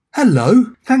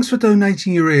Hello, thanks for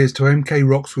donating your ears to MK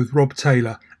Rocks with Rob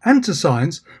Taylor and to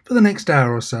Science for the next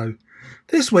hour or so.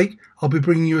 This week I'll be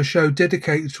bringing you a show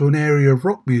dedicated to an area of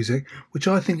rock music which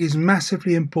I think is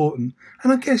massively important,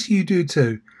 and I guess you do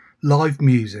too, live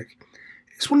music.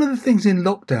 It's one of the things in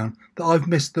lockdown that I've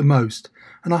missed the most,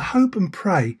 and I hope and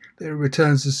pray that it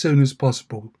returns as soon as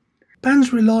possible.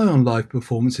 Bands rely on live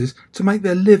performances to make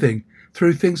their living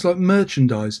through things like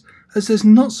merchandise, as there's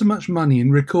not so much money in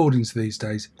recordings these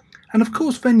days. And of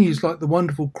course venues like the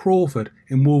wonderful Crawford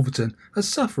in Wolverton are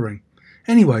suffering.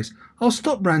 Anyways, I'll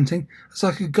stop ranting, as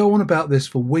I could go on about this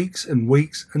for weeks and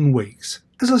weeks and weeks.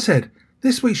 As I said,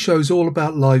 this week's show is all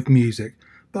about live music,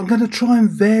 but I'm going to try and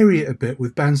vary it a bit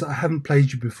with bands that I haven't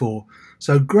played you before.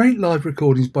 So great live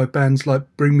recordings by bands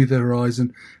like Bring Me the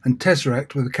Horizon and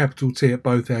Tesseract with a capital T at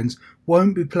both ends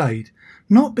won't be played.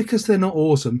 Not because they're not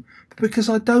awesome, but because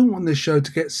I don't want this show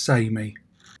to get samey.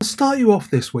 I'll start you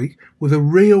off this week with a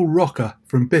real rocker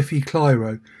from Biffy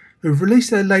Clyro, who've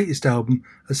released their latest album,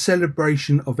 A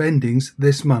Celebration of Endings,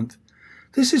 this month.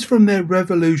 This is from their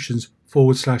Revolutions /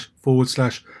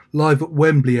 Live at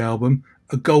Wembley album,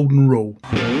 A Golden Rule.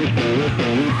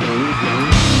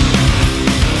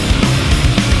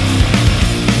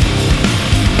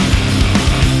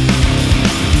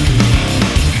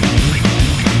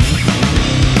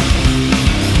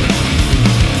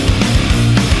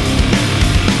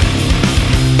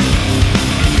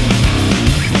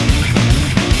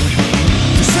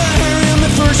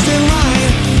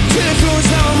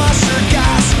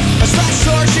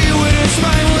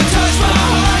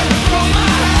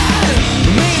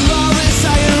 Made love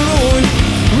inside a ruin.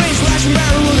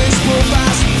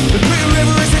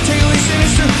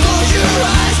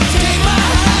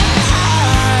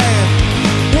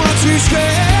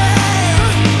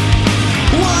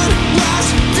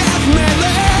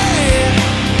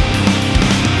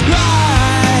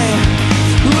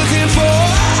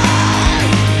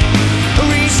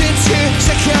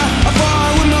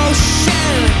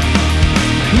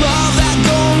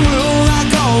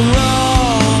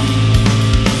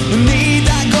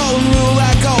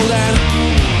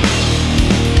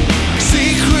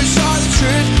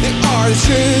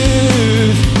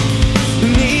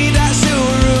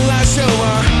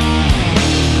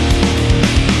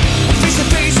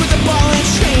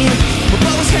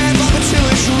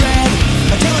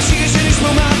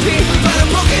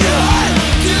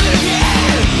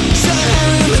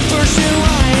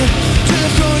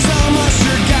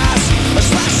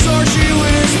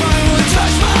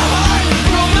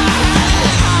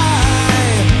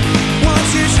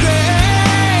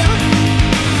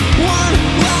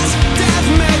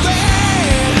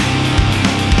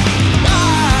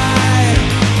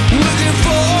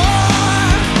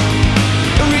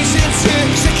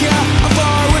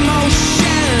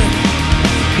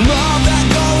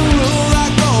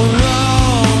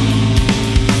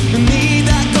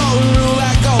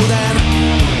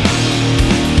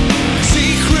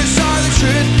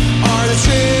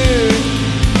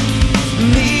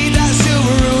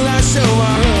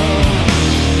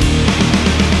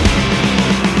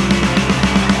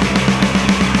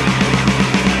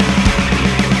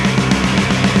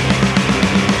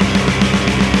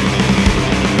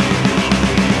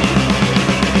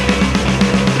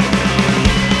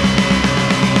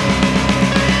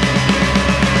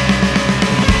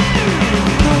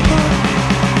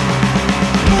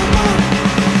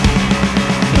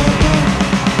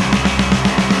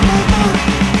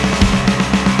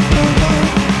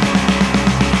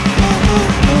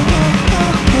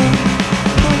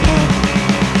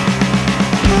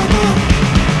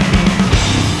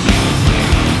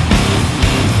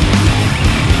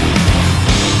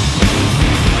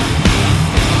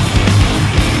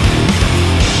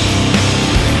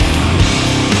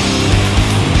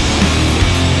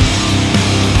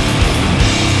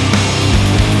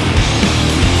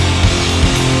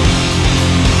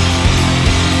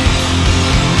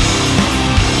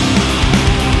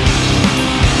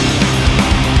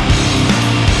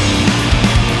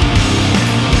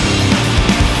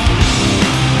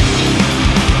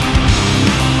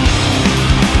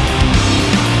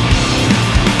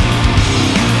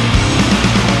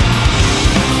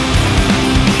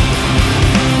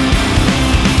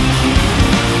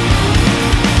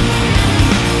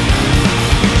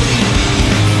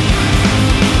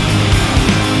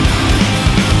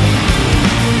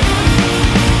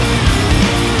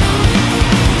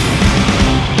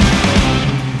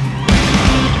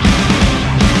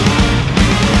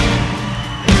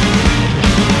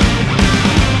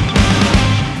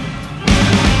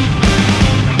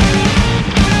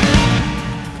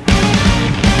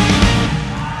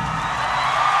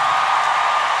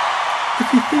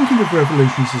 If you're thinking of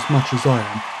revolutions as much as I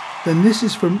am, then this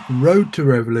is from Road to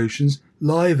Revolutions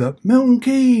live at Milton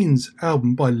Keynes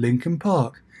album by Linkin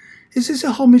Park. Is this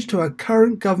a homage to our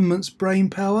current government's brain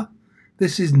power?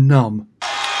 This is Numb.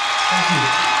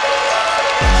 Thank you.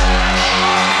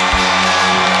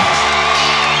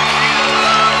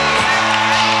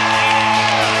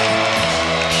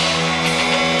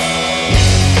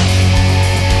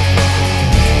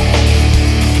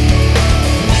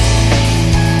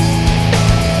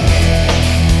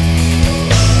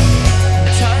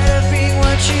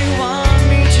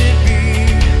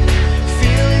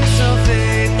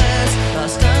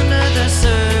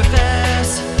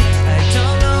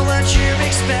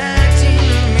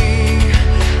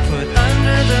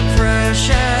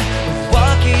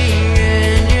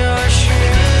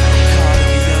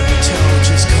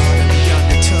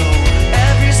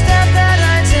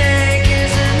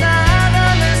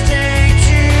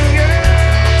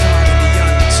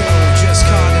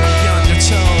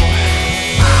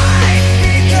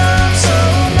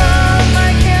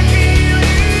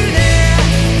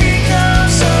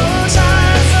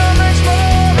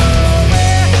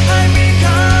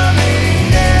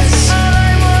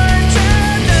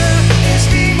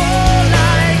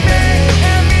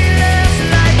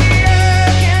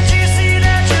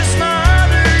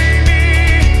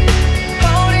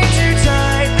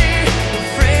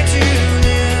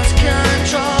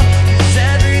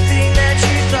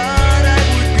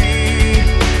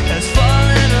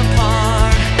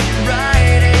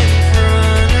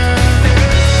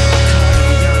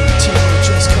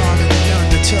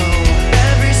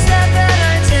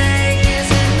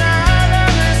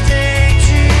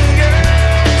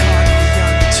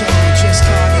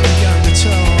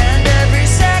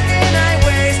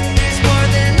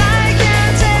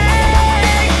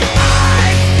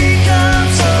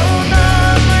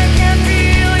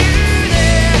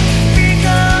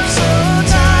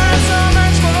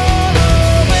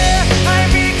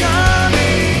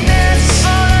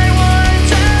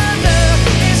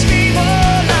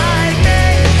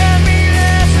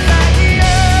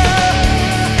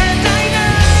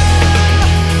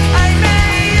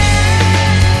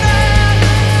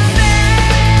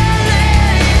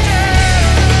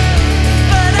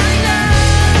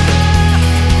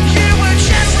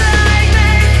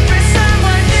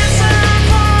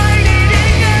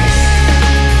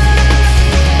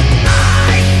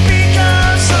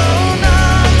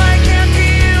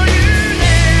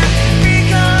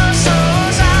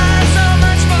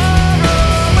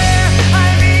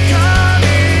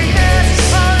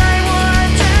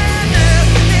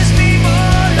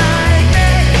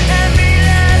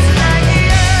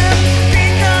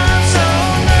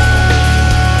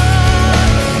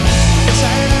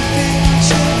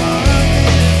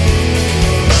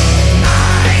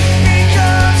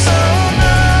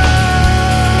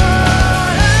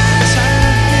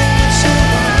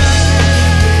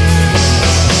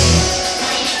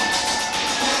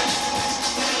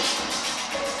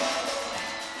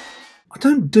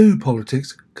 Do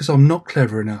politics because I'm not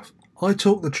clever enough. I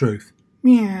talk the truth.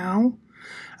 Meow.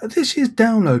 At this year's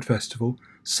Download Festival,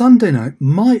 Sunday night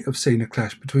might have seen a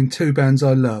clash between two bands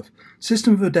I love,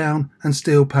 System of a Down and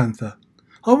Steel Panther.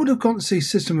 I would have gone to see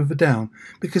System of a Down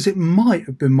because it might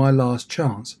have been my last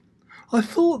chance. I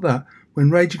thought that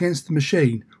when Rage Against the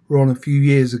Machine were on a few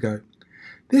years ago.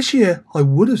 This year I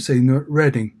would have seen them at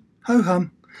Reading. Ho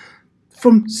hum.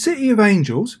 From City of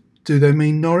Angels, do they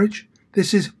mean Norwich?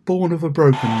 This is Born of a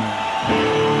Broken Man.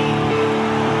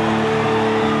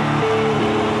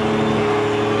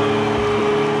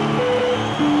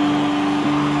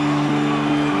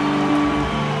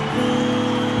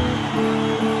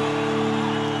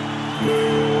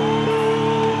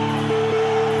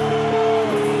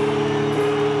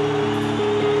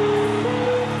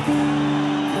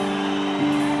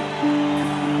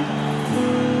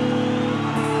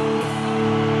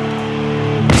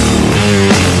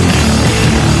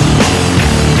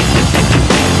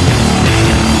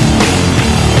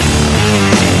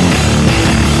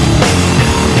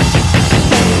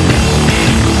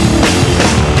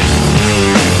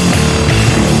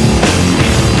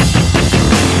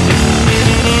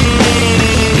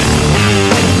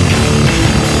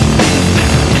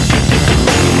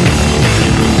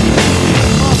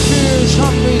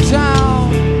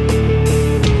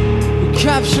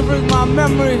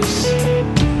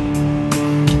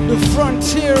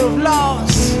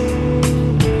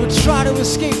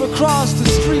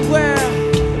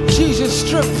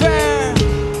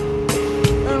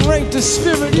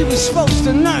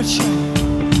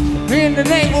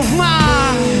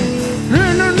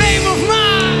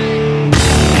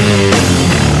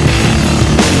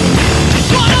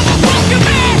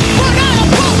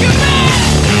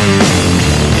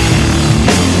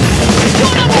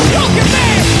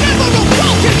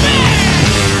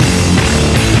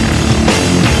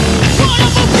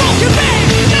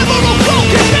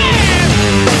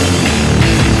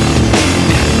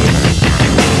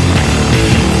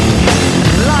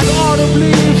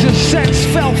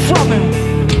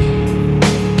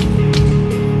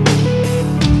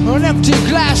 empty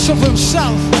glass of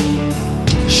himself,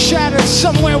 shattered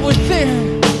somewhere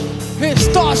within. His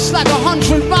thoughts like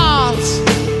 100 miles,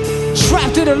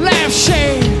 trapped in a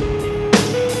lampshade,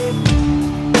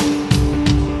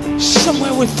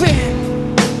 somewhere within.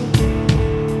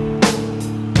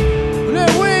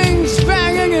 Their wings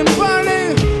banging and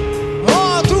burning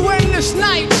all through endless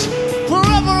nights.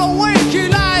 Forever awake, he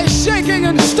lies shaking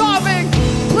and starving,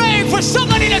 praying for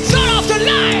somebody to turn off the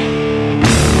light.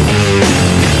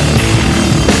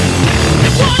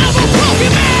 One of a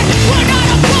broken man, we're not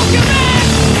a broken man.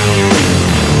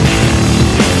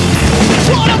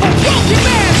 One of a broken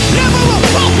man, never a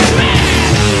broken man.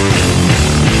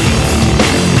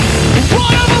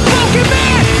 One of a broken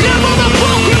man, never a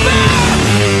broken man.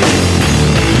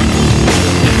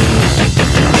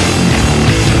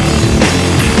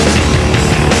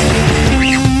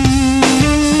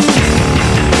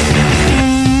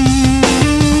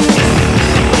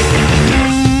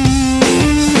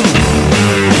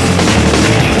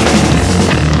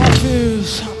 My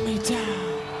fears hunt me down,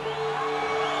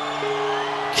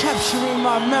 capturing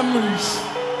my memories.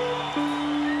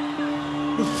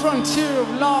 The frontier of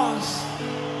loss.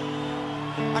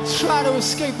 I try to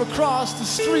escape across the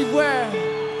street where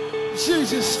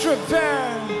Jesus stripped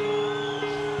bare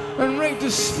and raped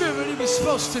the spirit he was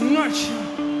supposed to nurture.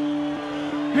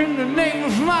 In the name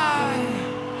of mine,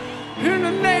 in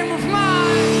the name of mine.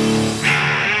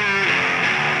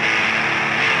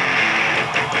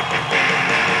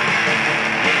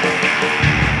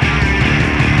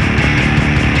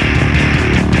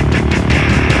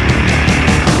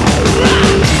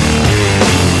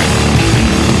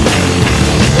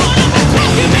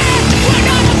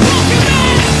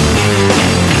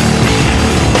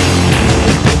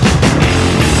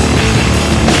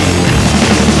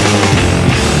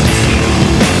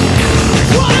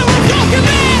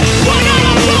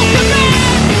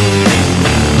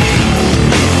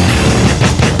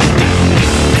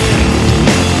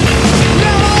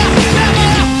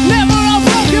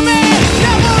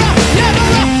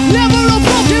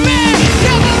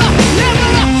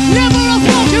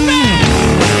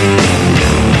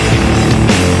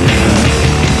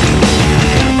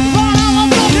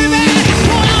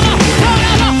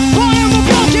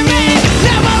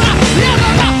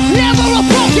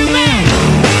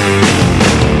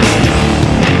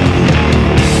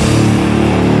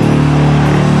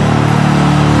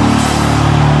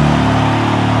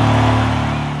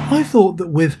 I thought that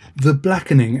with the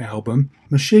Blackening album,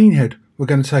 Machine Head were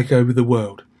going to take over the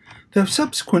world. They've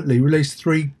subsequently released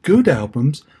 3 good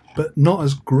albums, but not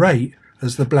as great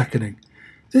as the Blackening.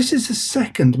 This is the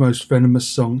second most venomous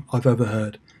song I've ever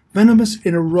heard. Venomous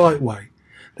in a right way.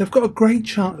 They've got a great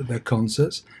chant at their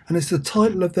concerts, and it's the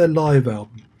title of their live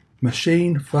album,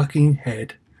 Machine Fucking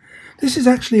Head. This is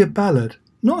actually a ballad,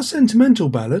 not a sentimental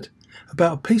ballad,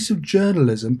 about a piece of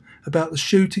journalism about the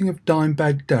shooting of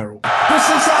Dimebag Darrell. This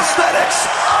is aesthetics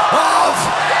of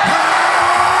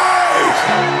hate!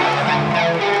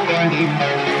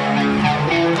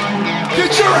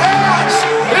 Get your hands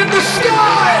in the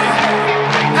sky!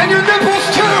 And your nipples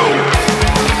too!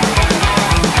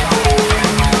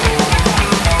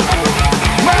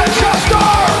 Manchester!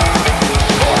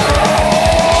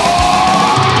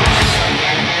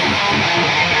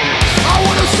 I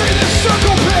want to see this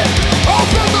circle pit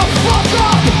open the fuck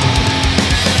up!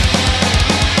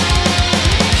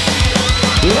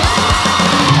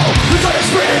 You're trying to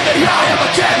scream that I am a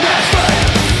dead man's friend.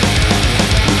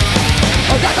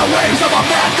 I got the wings of a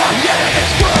man gun yet in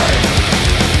its brain.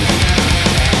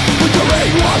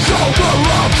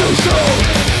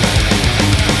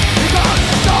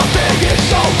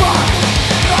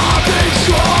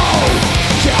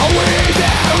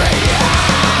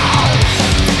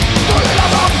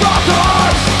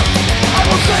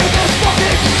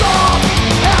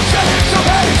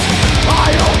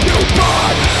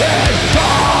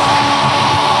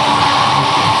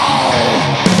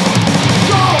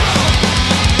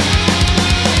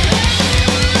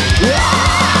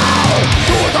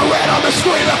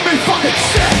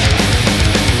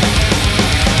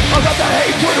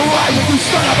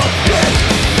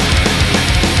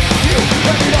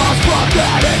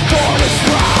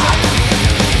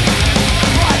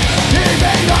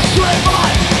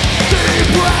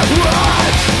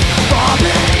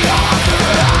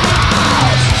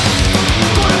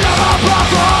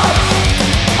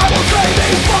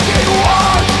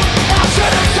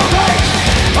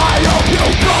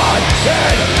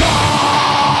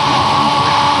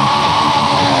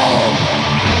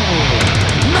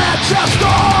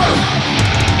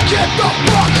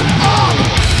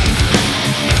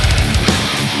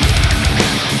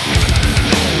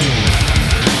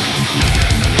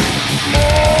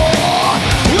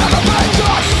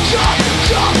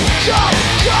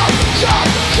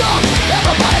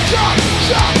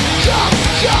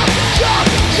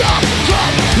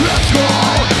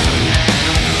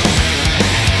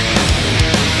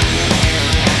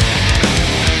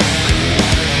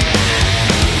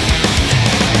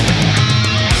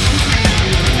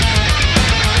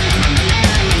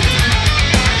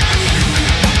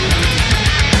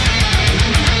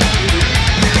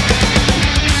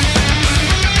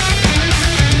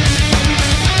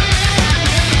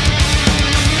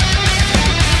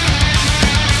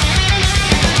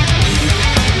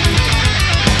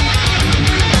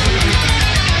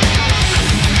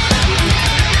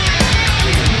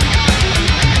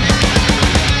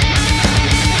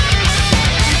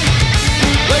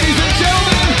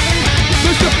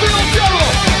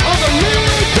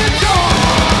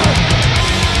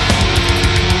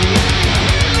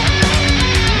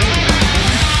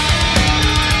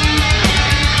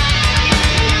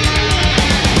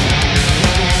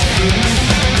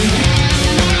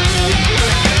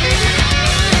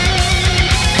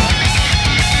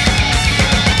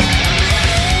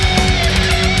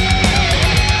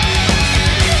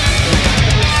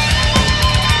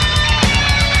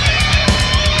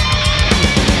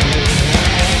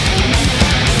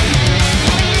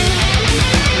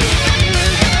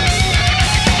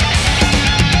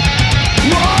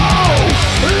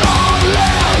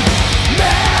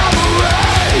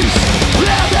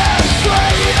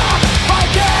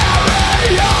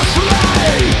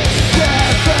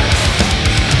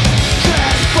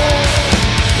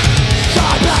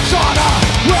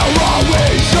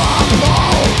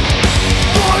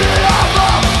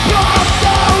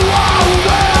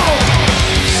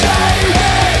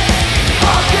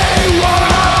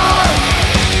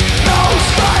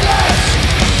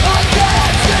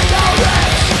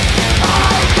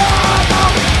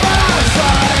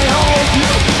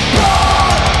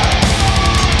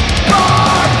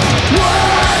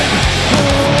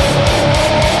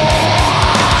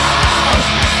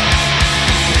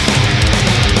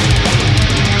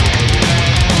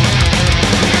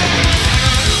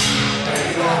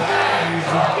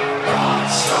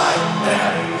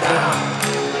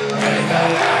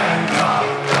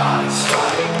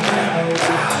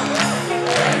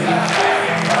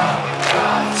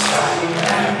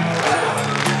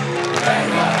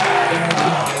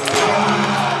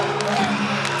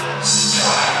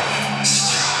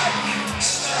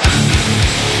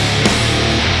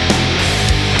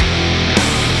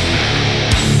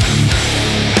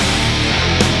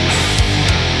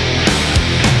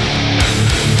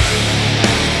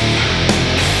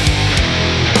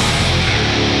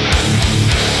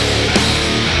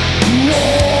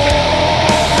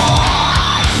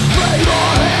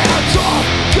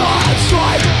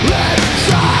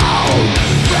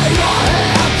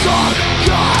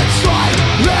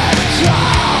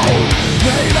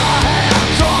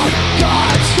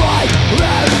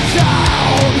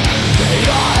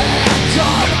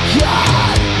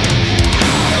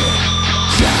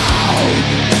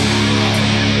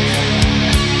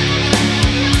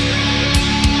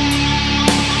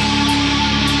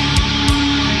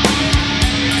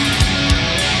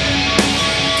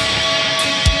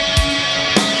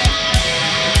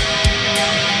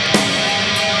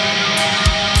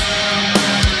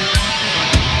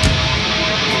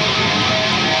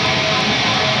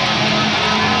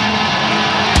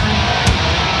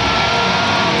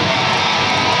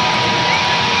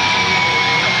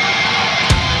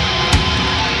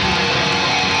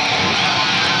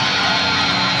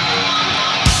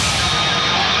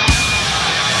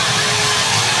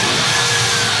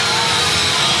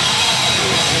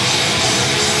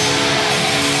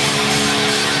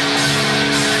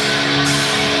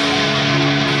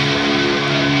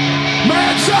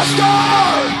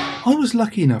 I was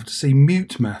lucky enough to see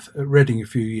Mute Math at Reading a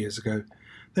few years ago.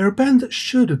 They're a band that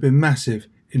should have been massive,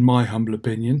 in my humble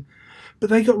opinion, but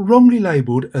they got wrongly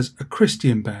labelled as a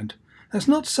Christian band. That's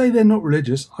not to say they're not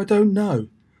religious, I don't know.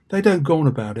 They don't go on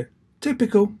about it.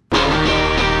 Typical.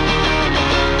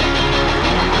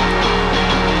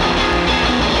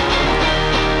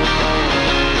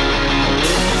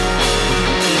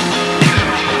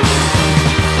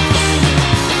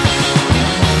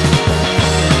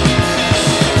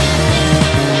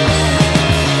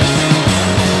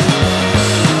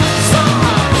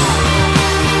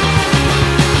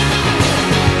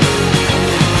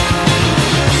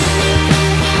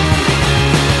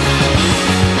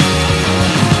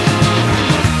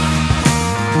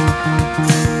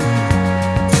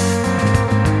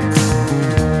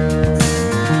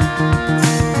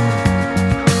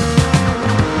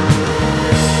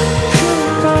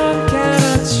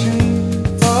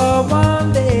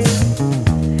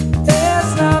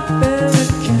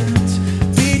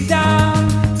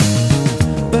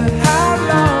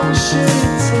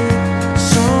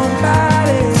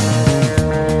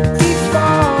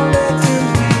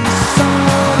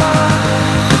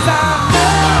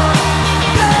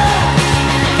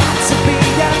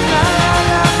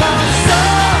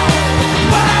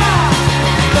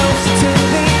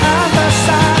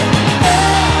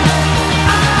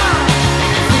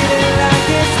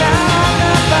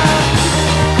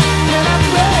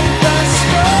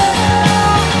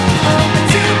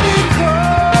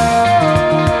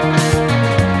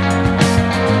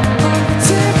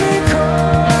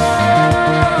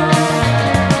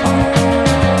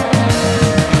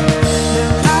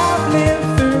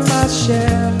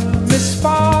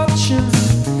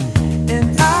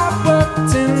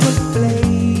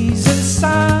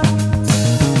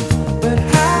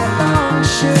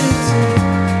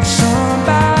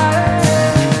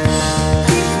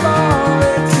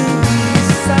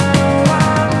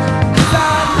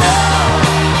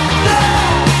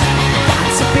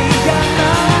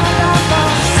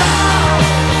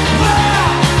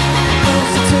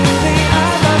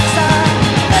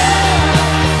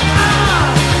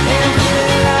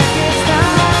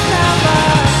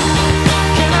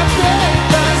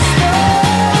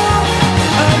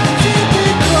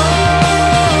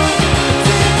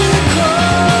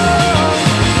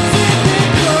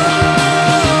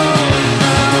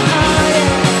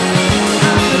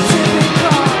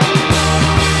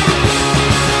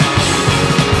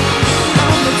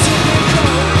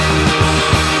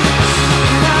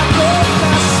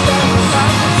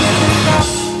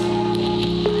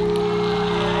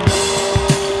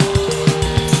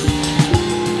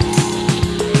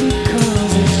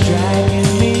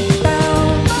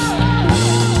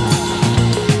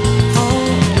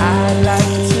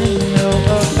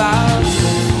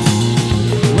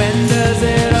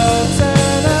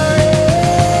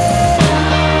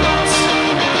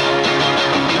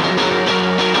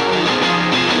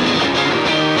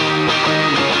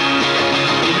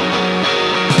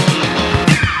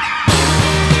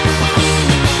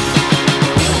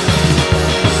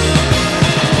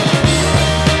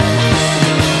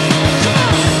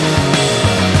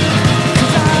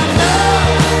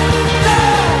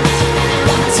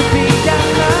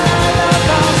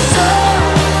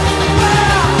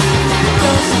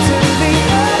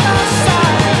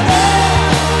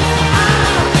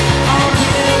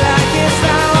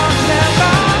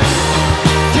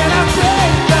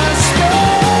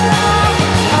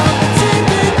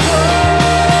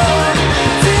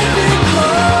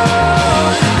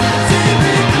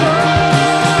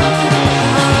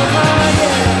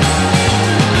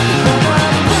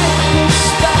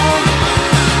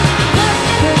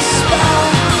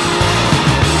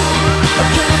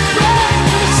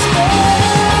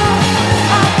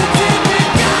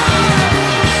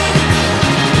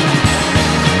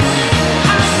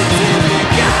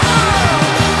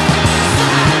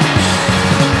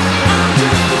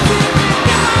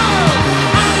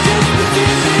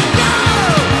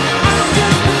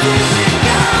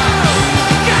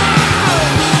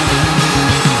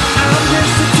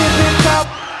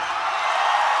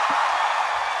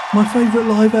 My favourite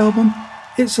live album?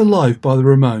 It's Alive by the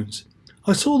Ramones.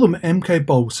 I saw them at MK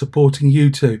Bowls supporting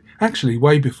U2, actually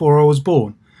way before I was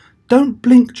born. Don't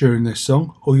blink during this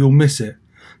song or you'll miss it.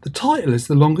 The title is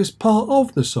the longest part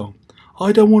of the song.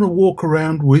 I Don't Want to Walk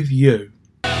Around With You.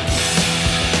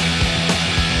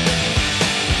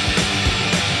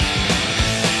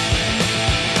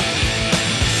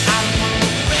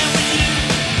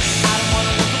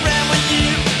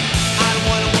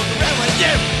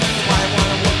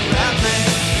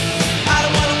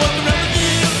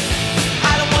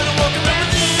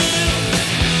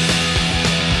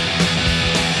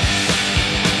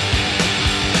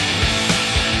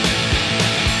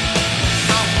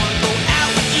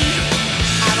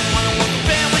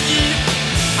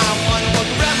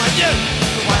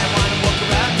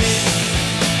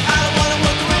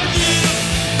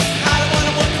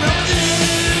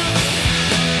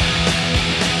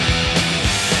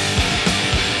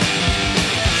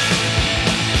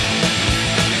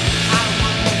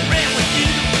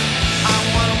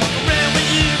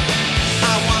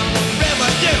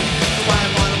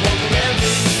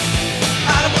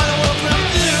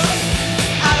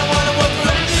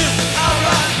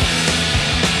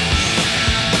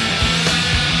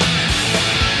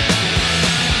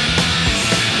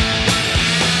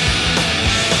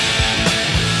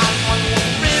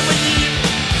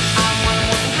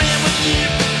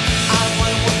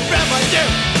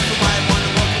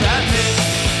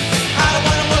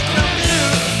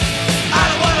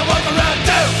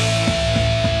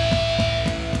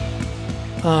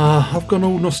 gone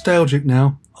all nostalgic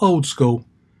now, old school.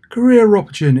 Career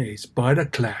Opportunities by The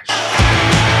Clash.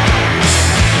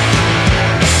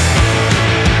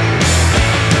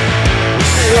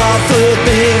 They offered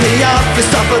me the office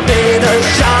of a bigger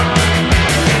shop.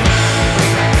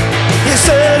 He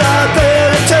said I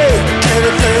better take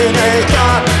anything they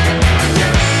got.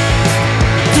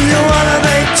 Do you wanna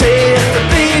maintain the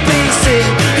BBC?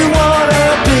 You wanna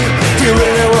be, do you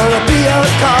really wanna be a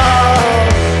cop?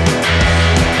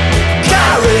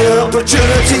 Career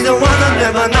opportunity, the one I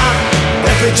never knock.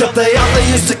 Every job they offer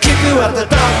used to keep you at the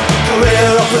dock. Career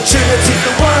opportunity,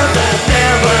 the one that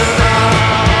never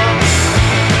knock.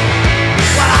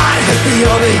 Well, I hate the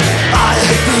army, I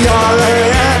hate the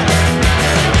RAF.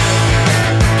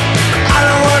 I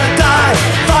don't wanna die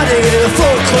fighting in a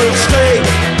full clothes street.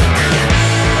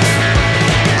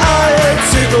 I hate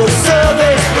civil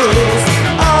service rules.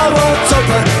 I won't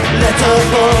open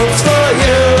letterbox for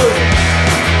you.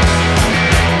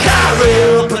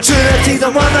 Career opportunity, the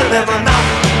one that never knock.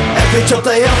 Every job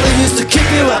they offer used to keep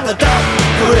you at the dock.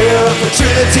 Career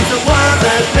opportunity, the one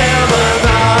that never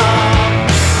knock.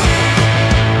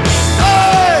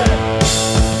 Hey!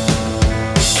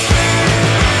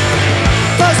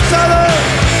 First color,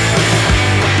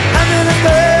 I'm in a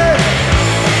bed.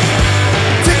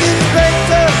 Ticket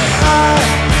inspector, I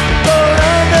don't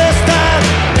understand.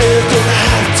 They're gonna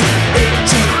have to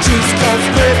introduce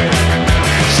conscription.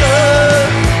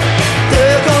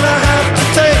 They're gonna have to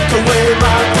take away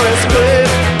my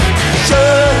prescription.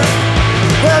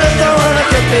 Well, if they wanna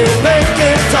get me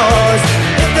making toys,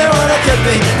 if they wanna get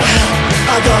me, well,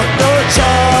 I got no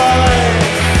choice.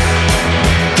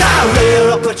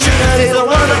 Career opportunity, the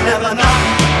one I never knock.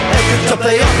 Every job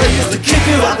they offer used to keep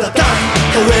you at the dock.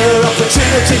 Career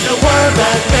opportunity, the one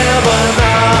that never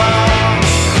knock.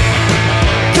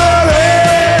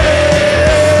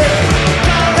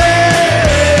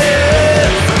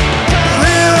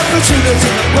 Career opportunity,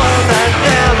 the one that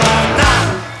never knock.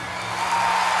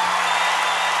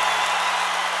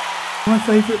 My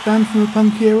favourite band from the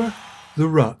punk era? The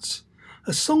Ruts.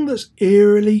 A song that's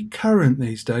eerily current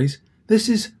these days. This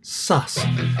is Sus.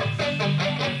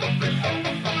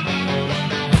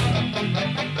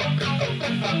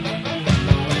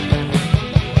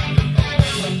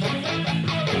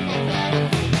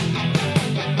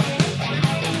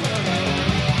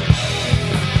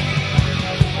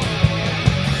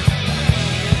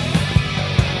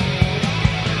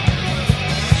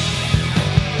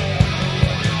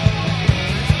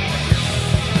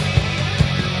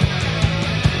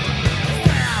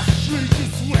 Street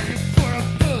is waiting for a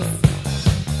bus.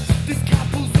 This cop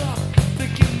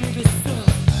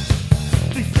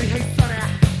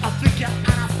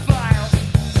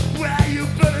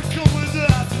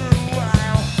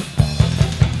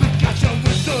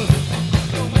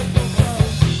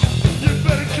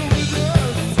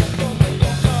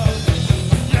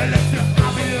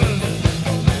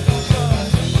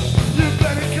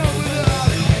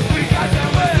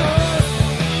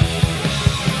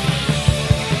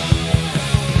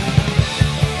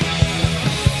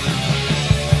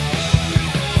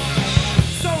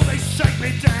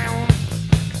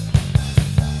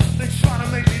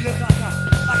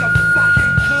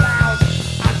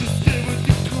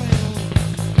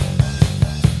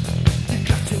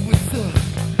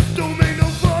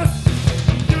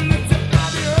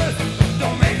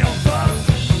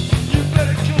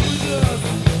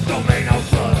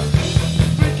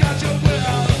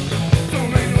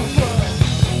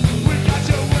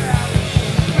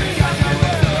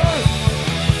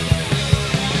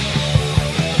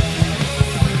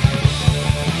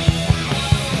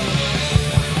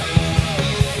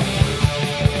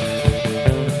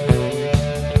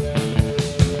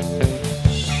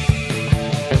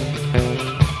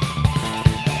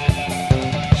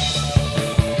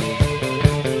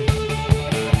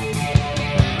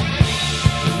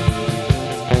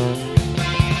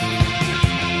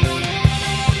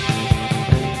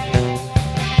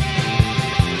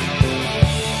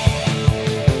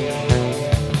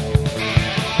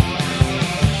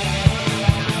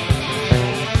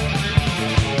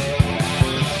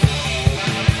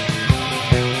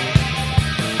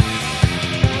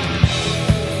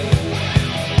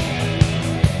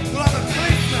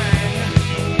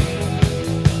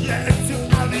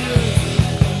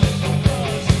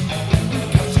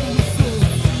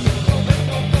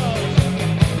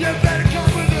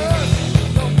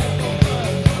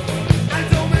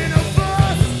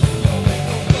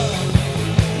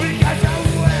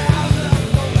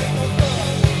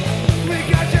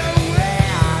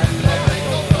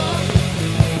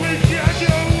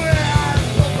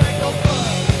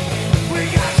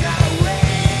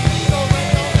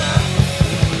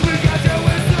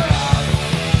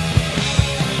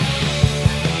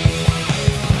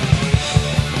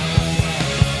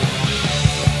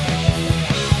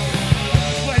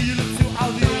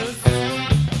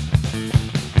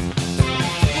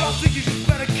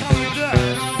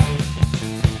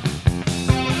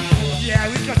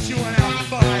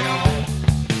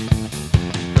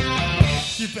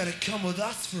better come with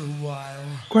us for a while.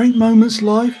 Great moments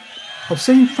live? I've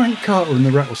seen Frank Carter and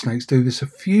the Rattlesnakes do this a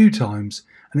few times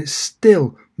and it's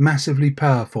still massively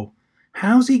powerful.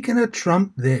 How's he gonna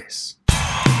trump this?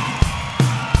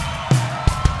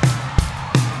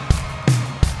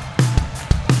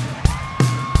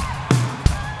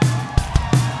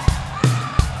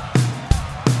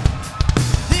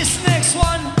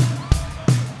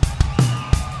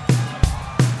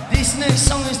 This next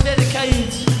song is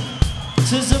dedicated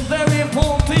to some very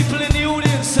important people in the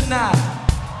audience tonight.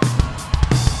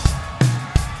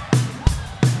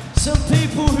 Some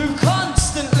people who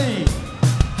constantly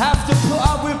have to put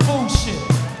up with bullshit.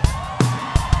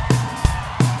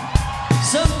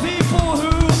 Some people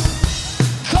who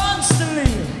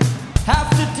constantly have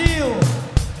to deal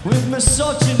with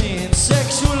misogyny and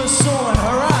sexual assault and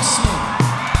harassment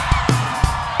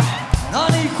and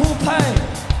unequal pay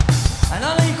and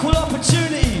unequal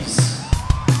opportunities.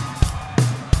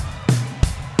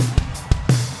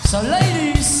 So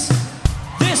ladies,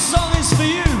 this song is for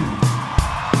you.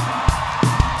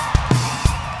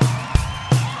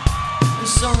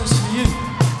 This song is for you.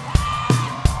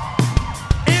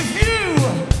 If you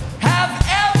have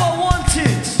ever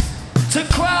wanted to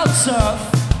crowd surf,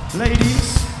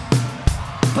 ladies,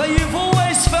 but you've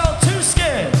always felt too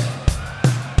scared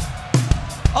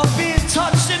of being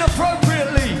touched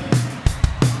inappropriately,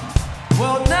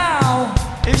 well, now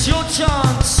is your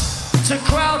chance to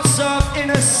crowd surf in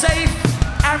a safe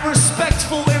and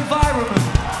respectful environment,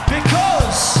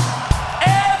 because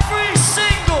every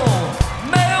single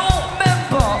male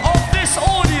member of this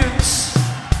audience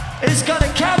is gonna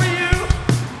carry you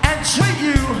and treat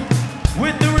you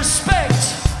with the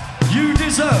respect you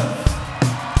deserve.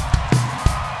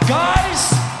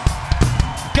 Guys,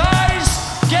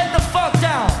 get the fuck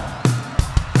down.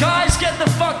 Guys, get the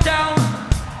fuck down.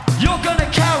 You're gonna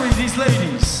carry these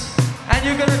ladies and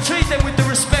you're gonna treat them with the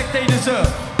respect they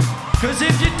deserve. Cause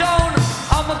if you don't,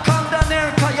 I'ma come down there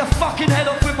and cut your fucking head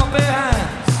off with my bare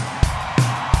hands.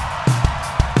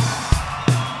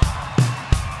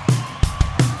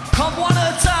 Come one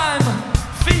at a time,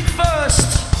 feet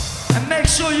first, and make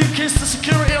sure you kiss the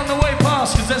security on the way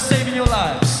past, cause they're saving your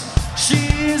lives. She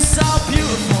is so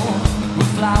beautiful, with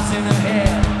flowers in her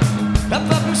hair. Her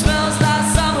perfume smells like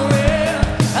summer air.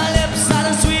 Her lips are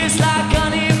the sweetest like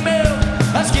honey and milk.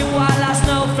 Her skin white like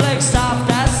snowflakes,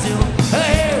 soft as silk. Her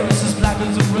hair is as black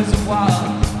as a reservoir.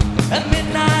 At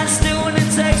midnight still, and it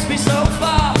takes me so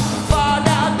far. Far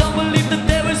down, don't believe that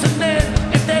there is an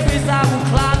end. If there is, I will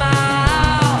climb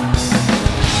out.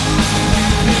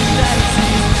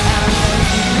 Daisies and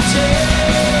the chair.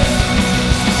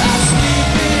 I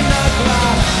sleep in the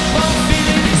grass, but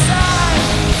feeling inside.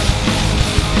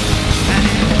 And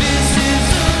if this is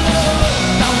a love,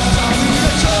 don't tell me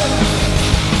the truth.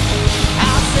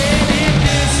 I said if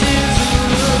this is a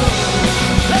love,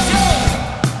 let's go.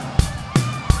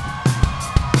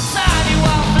 Tiny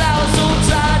wildflowers all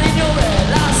tied in your hair,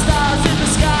 like stars in the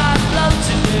sky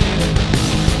floating there.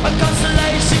 A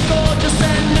constellation gorgeous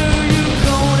and new, you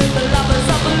called it the lovers,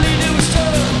 I believe it was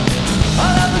true.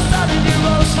 All of a sudden you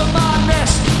rose from my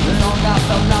nest. The long I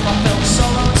felt love, I felt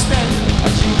sorrow instead.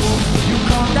 As you walk, you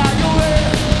calmed down your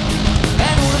head,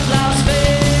 and all the flowers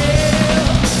fell.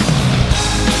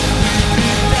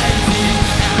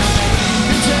 Daisies and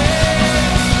the chair.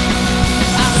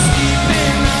 I sleep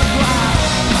in the ground,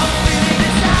 I'm feeling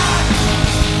inside.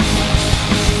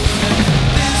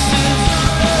 This is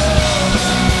love.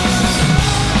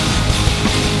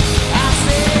 I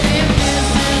said if this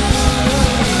is love.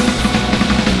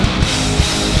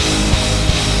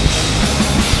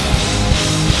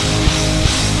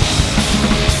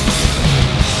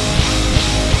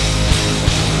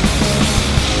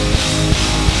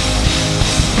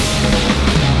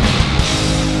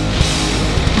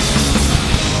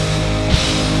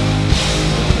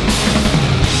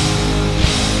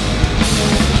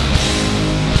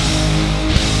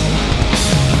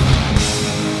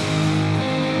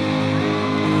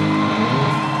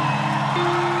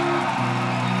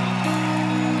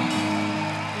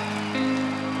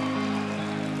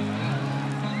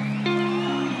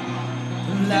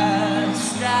 Like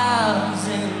stars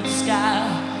in the sky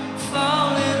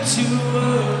fall into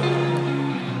earth.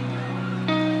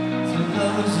 For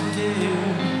those who did,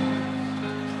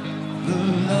 the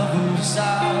lovers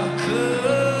are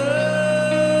cursed.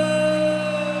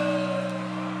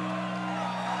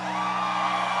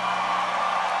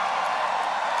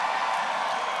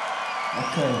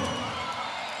 Okay.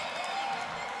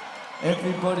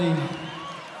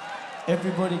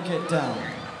 Everybody get down.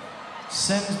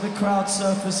 Send the crowd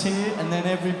surfers here, and then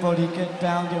everybody get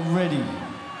down, get ready.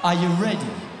 Are you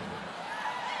ready?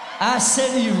 I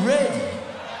said, are you ready?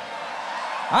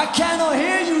 I cannot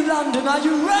hear you, London. Are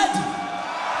you ready?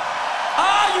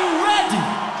 Are you ready?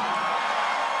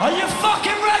 Are you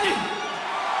fucking ready?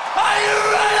 Are you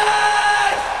ready?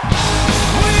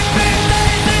 We've been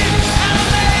lazy and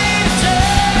lazy.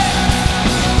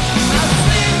 I'm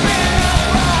sleeping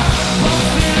around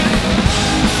bumping.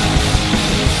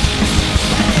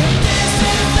 And if this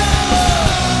is the love,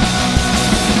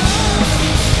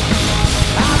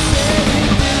 I said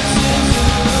if this is the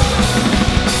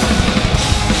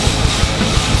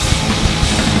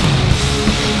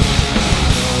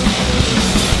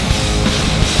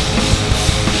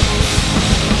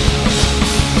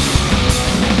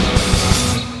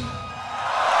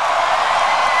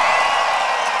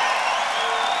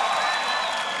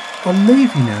I'll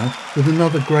leave you now with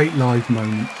another great live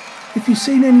moment. If you've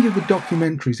seen any of the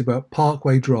documentaries about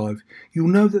Parkway Drive, you'll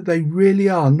know that they really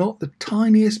are not the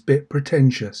tiniest bit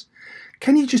pretentious.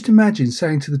 Can you just imagine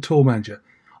saying to the tour manager,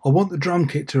 I want the drum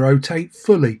kit to rotate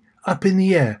fully, up in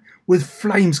the air, with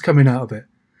flames coming out of it.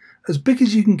 As big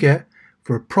as you can get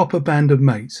for a proper band of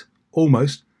mates.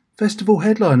 Almost festival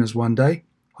headliners one day,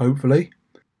 hopefully.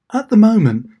 At the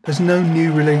moment, there's no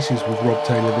new releases with Rob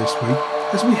Taylor this week,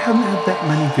 as we haven't had that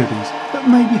many goodies, but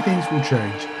maybe things will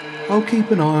change. I'll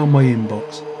keep an eye on my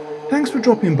inbox. Thanks for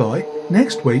dropping by.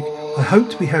 Next week, I hope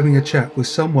to be having a chat with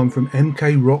someone from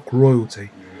MK Rock royalty.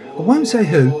 I won't say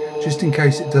who, just in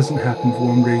case it doesn't happen for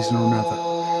one reason or another.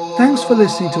 Thanks for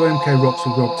listening to MK Rocks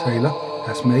with Rob Taylor.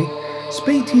 That's me.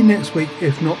 Speak to you next week,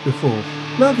 if not before.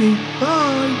 Love you.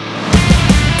 Bye.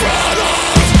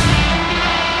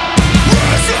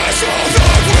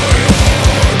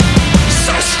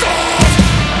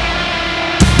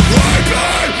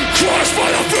 Crushed by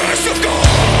the fist of God.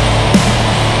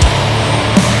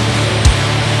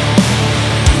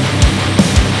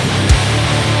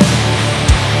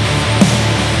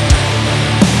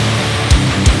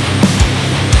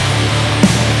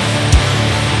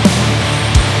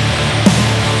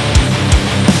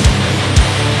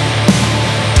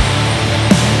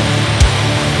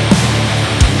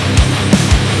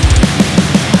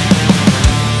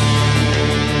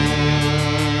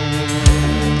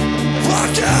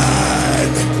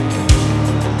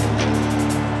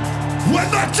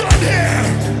 Done here.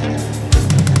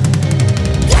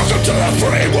 Welcome to the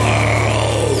free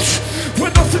world,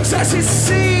 where nothing's as it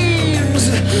seems.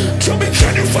 Tell me,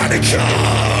 can you find a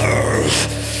cure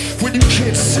when you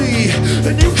can't see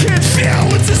and you can't feel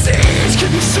a disease?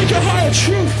 Can you seek a higher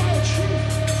truth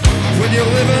when you're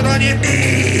living on your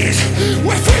knees,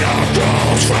 where freedom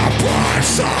grows from blood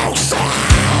so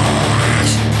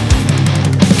size?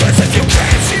 Cause if you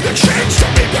can't see the change,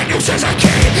 tell me when you says I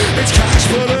can't. It's cash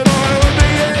for an oil in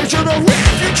the age of the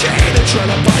refugee. They're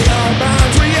trying to buy our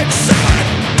minds re-examine.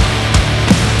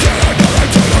 Get another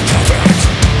to the covenant.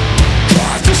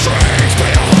 Cut the strings, be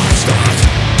a hot start.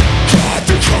 Cut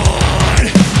the cord.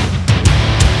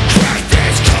 Crack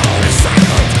this code and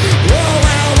silent. All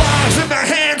our lives in the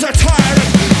hands of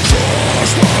tyrant.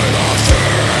 Crushed by the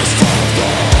fist of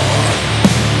God.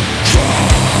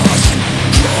 Crushed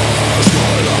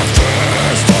by the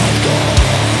fist of God.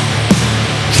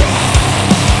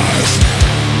 Crushed.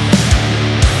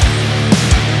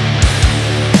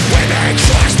 We've been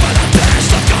crushed by the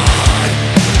fist of God.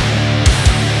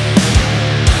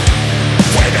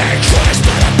 We've been crushed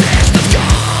by the fist of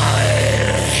God.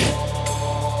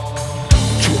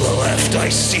 To the left I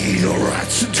see the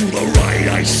rats, and to the right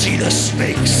I see the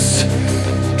snakes.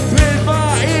 In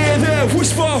my ear they're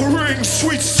whispering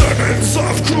sweet sermons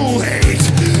of cruel hate.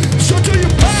 So do you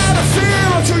buy the fear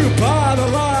or do you buy the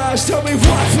lies? Tell me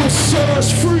what will set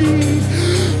us free.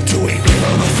 Do we kneel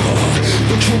on the floor,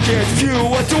 the crooked view,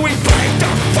 or do we break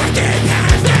the fucking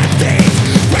hand that feet?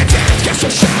 When death gets a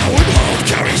shower and hope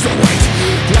carries the weight,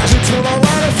 rise into the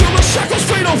light and feel the shackles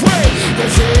fade away. They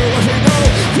feel what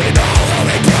we know how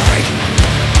they break.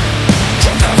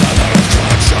 From the leather of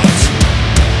conscience,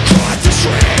 cut the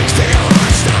strings, the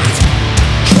odds not.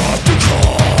 Cut the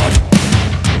cord.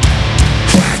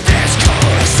 Crack this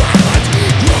code of silence.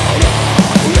 Roll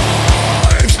our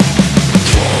lives.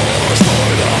 Crushed by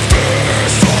the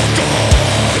fist of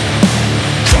God.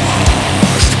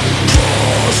 Crushed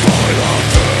by the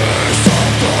fist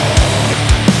of God.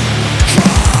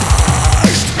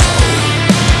 Crushed.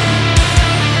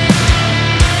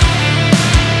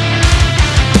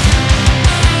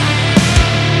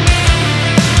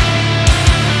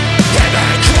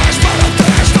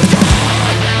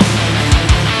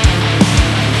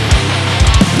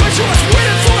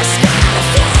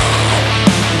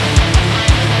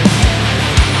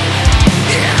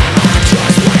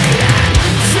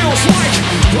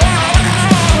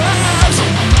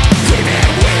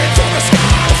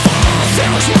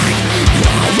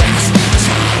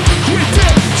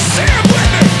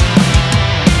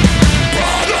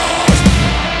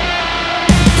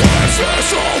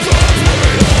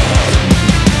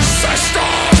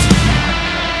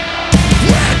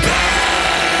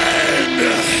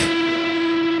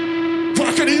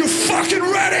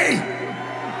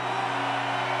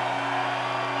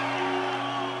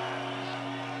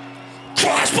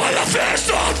 crushed by the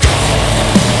fist of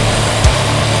God.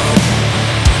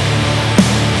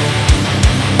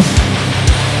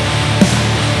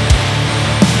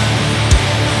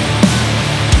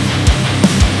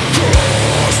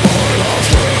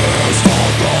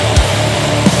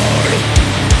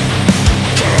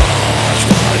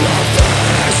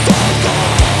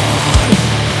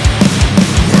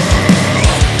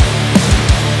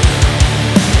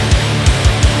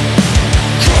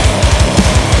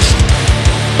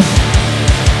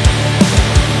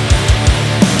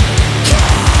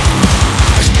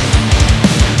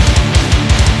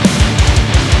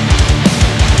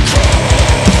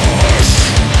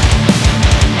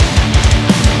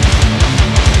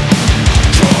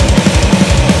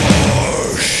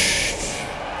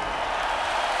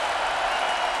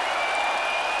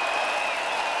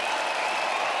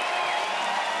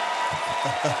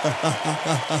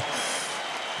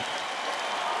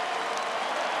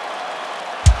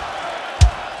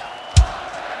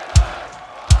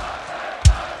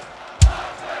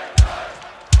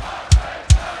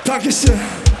 Dankeschön.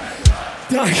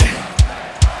 Danke.